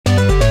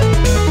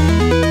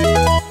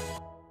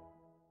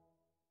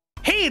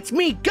Hey, it's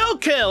me,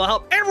 Goku! I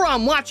hope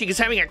everyone watching is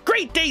having a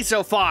great day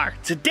so far.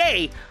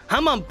 Today,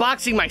 I'm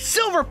unboxing my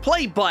silver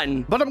play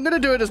button. But I'm gonna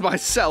do it as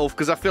myself,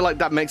 because I feel like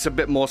that makes a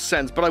bit more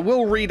sense. But I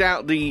will read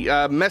out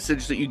the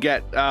message that you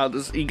get.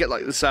 You get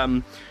like this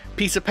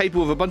piece of paper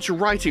with a bunch of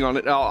writing on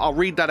it. I'll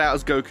read that out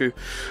as Goku.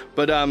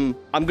 But I'm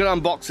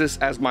gonna unbox this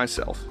as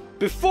myself.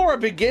 Before I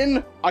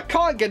begin, I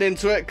can't get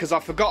into it because I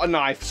forgot a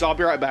knife, so I'll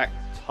be right back.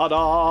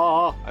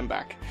 Ta-da! I'm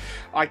back.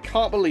 I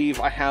can't believe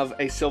I have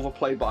a silver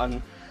play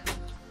button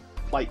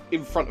like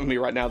in front of me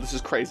right now. This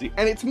is crazy.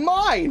 And it's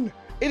mine!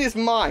 It is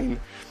mine.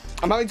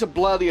 I'm having to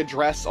blur the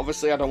address.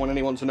 Obviously, I don't want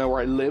anyone to know where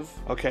I live.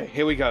 Okay,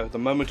 here we go. The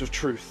moment of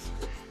truth.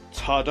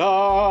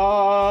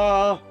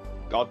 Ta-da!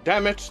 God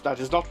damn it. That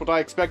is not what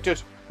I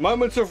expected.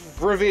 Moment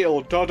of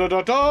reveal.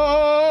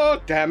 Da-da-da-da!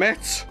 Damn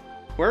it.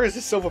 Where is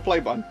this silver play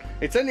button?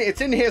 It's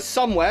in here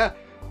somewhere.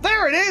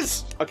 There it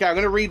is! Okay, I'm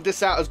gonna read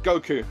this out as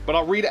Goku, but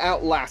I'll read it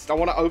out last. I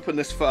want to open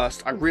this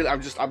first. I'm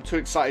too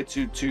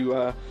excited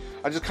to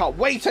I just can't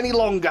wait any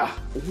longer.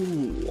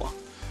 Ooh,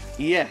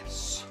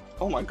 yes.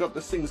 Oh my god,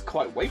 this thing's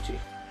quite weighty.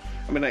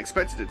 I mean, I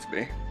expected it to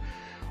be.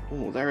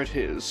 Oh, there it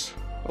is.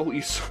 Oh,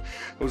 there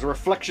was a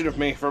reflection of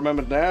me for a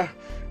moment there.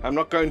 I'm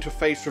not going to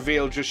face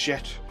reveal just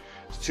yet.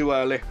 It's too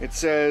early. It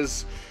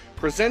says,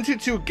 presented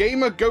to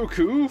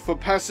GamerGoku for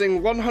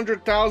passing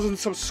 100,000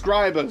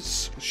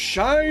 subscribers.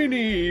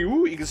 Shiny!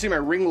 Ooh, you can see my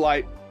ring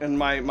light and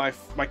my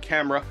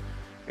camera.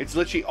 It's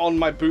literally on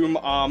my boom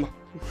arm.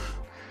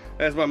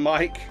 There's my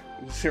mic.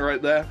 You can see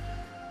right there.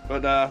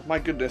 But my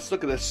goodness,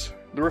 look at this.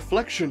 The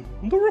reflection.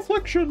 The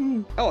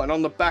reflection! Oh, and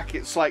on the back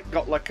it's like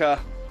got like a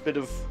bit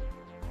of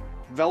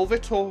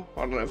velvet, or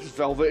I don't know if it's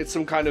velvet. It's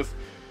some kind of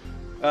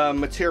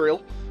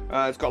material.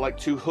 It's got like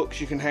two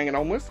hooks you can hang it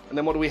on with. And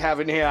then what do we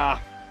have in here?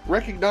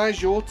 Recognize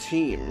your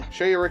team.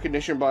 Show your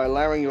recognition by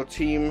allowing your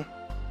team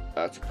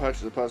to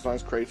purchase a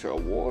personalized creator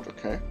award.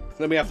 Okay.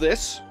 Then we have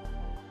this.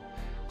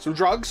 Some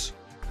drugs.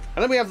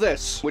 And then we have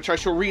this, which I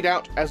shall read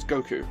out as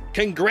Goku.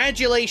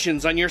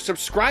 Congratulations on your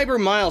subscriber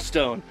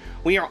milestone.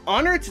 We are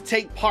honored to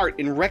take part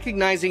in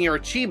recognizing your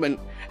achievement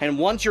and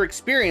want your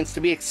experience to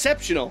be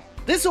exceptional.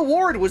 This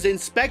award was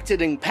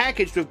inspected and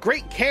packaged with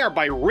great care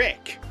by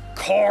Rick.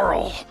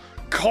 Carl.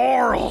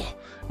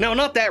 No,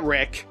 not that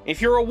Rick. If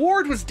your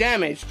award was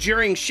damaged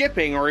during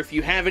shipping or if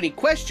you have any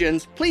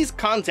questions, please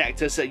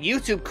contact us at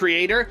YouTube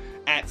Creator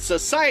at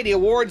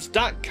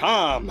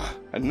societyawards.com.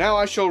 And now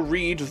I shall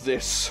read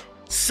this.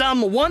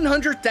 Some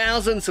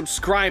 100,000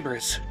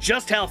 subscribers.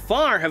 Just how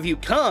far have you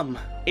come?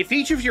 If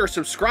each of your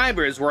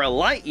subscribers were a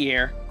light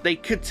year, they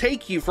could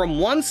take you from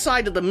one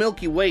side of the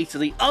Milky Way to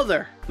the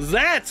other.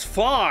 That's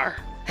far!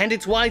 And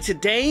it's why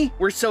today,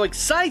 we're so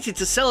excited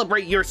to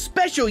celebrate your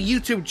special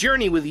YouTube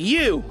journey with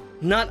you.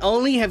 Not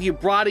only have you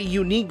brought a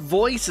unique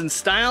voice and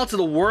style to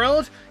the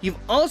world, you've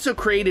also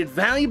created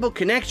valuable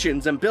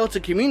connections and built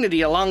a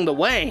community along the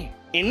way.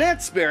 In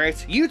that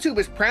spirit, YouTube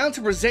is proud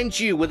to present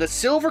you with a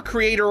Silver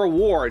Creator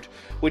Award,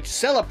 which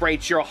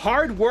celebrates your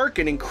hard work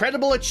and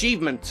incredible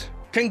achievement.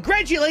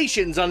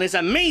 Congratulations on this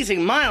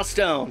amazing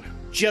milestone!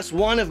 Just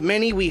one of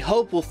many we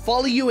hope will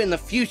follow you in the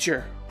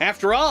future.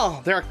 After all,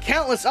 there are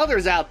countless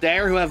others out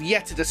there who have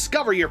yet to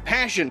discover your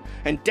passion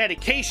and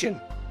dedication.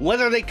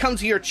 Whether they come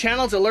to your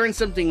channel to learn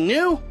something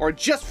new or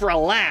just for a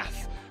laugh,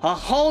 a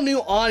whole new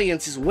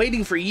audience is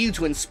waiting for you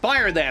to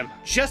inspire them,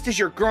 just as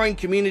your growing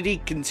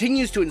community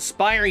continues to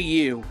inspire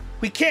you.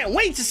 We can't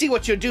wait to see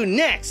what you'll do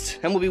next,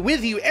 and we'll be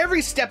with you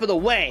every step of the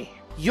way.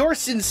 Yours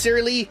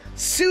sincerely,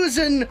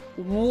 Susan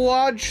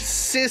Wojcicki,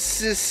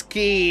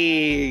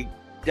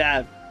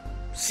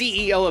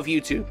 CEO of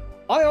YouTube.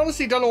 I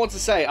honestly don't know what to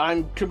say.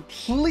 I'm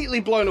completely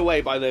blown away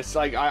by this.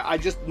 Like, I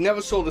just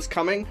never saw this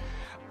coming.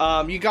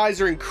 You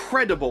guys are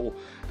incredible.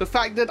 The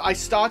fact that I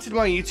started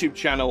my YouTube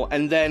channel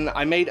and then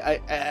I made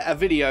a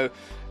video,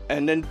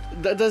 and then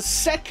the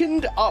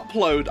second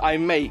upload I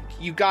make,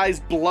 you guys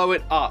blow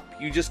it up.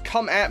 You just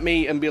come at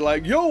me and be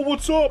like, yo,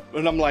 what's up?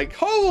 And I'm like,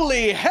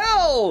 holy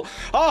hell,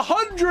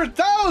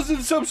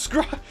 100,000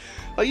 subscribers.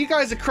 Like, you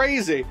guys are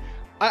crazy.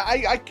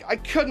 I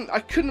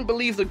couldn't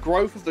believe the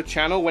growth of the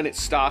channel when it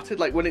started.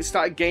 Like, when it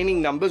started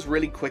gaining numbers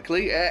really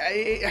quickly.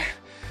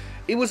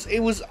 It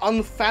was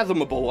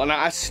unfathomable, and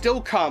I still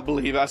can't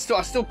believe it. I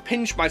still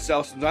pinch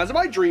myself sometimes. Am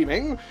I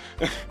dreaming?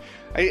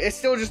 It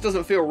still just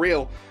doesn't feel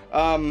real.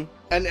 But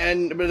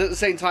at the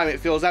same time, it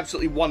feels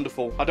absolutely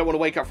wonderful. I don't want to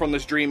wake up from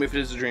this dream if it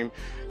is a dream.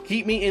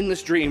 Keep me in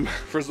this dream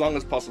for as long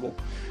as possible.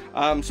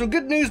 Some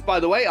good news, by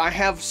the way. I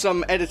have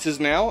some editors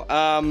now.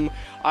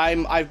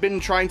 I've been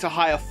trying to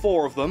hire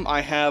 4 of them.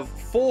 I have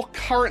 4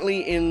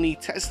 currently in the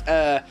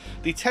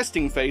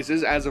testing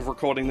phases as of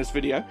recording this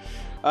video.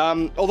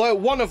 Although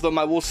one of them,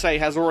 I will say,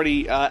 has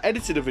already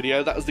edited a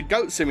video. That was the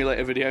Goat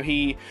Simulator video.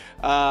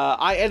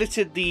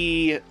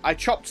 I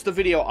chopped the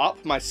video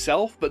up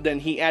myself, but then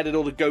he added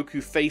all the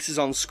Goku faces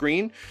on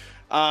screen.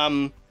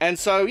 And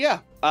so, yeah,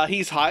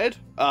 he's hired.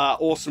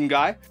 Awesome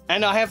guy.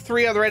 And I have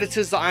 3 other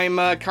editors that I'm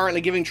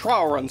currently giving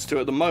trial runs to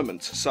at the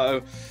moment.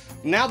 So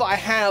now that I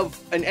have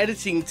an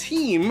editing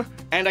team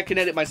and I can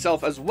edit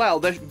myself as well,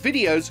 the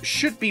videos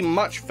should be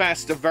much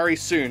faster very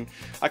soon.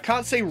 I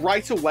can't say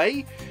right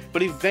away,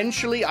 but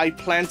eventually I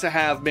plan to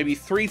have maybe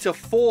 3 to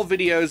 4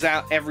 videos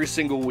out every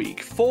single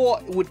week.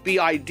 4 would be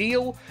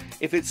ideal.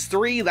 If it's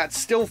 3, that's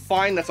still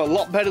fine. That's a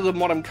lot better than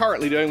what I'm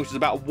currently doing, which is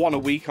about 1 a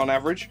week on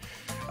average.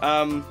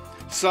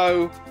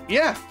 So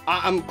yeah,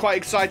 I'm quite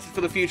excited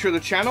for the future of the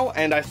channel,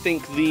 and I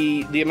think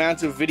the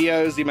amount of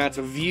videos, the amount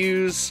of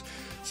views,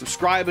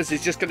 subscribers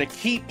is just going to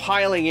keep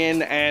piling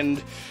in,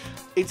 and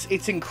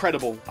it's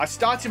incredible. I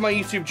started my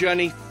YouTube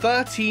journey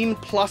 13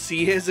 plus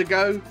years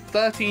ago.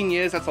 13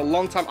 years, that's a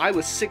long time. I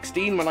was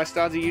 16 when I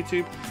started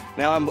YouTube.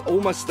 Now I'm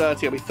almost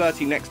 30, I'll be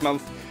 30 next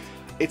month.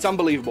 It's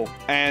unbelievable,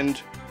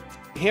 and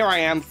here I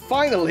am,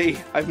 finally,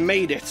 I've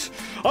made it.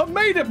 I've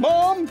made it,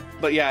 Mom!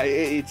 But yeah,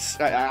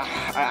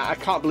 I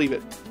can't believe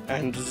it.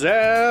 And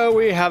there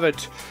we have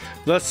it.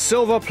 The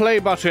silver play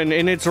button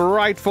in its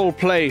rightful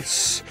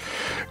place.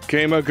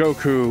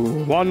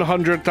 GamerGoku,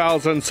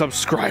 100,000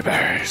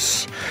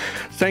 subscribers.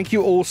 Thank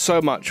you all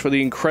so much for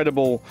the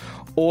incredible,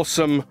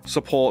 awesome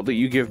support that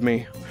you give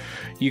me.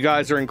 You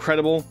guys are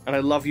incredible, and I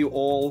love you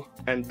all.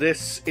 And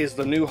this is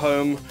the new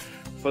home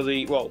for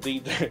the, well,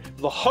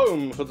 the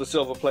home for the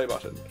silver play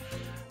button.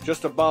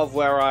 Just above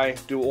where I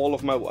do all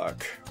of my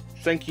work.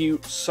 Thank you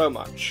so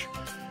much.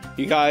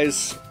 You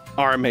guys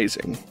are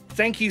amazing.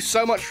 Thank you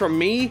so much from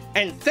me,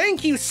 and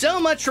thank you so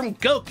much from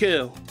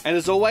Goku. And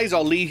as always,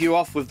 I'll leave you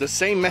off with the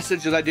same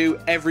message that I do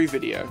every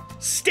video.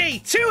 Stay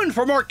tuned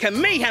for more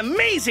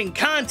amazing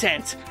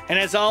content. And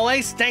as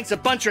always, thanks a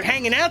bunch for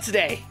hanging out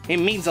today. It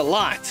means a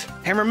lot.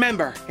 And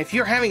remember, if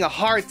you're having a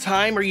hard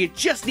time or you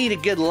just need a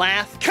good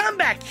laugh, come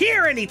back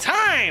here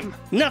anytime.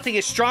 Nothing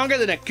is stronger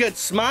than a good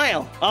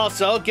smile.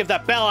 Also, give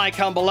that bell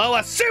icon below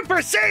a Super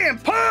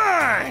Saiyan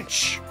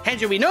punch.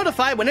 And you'll be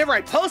notified whenever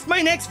I post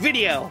my next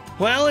video.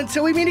 Well,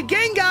 until we meet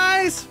again,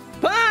 guys.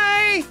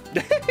 Bye.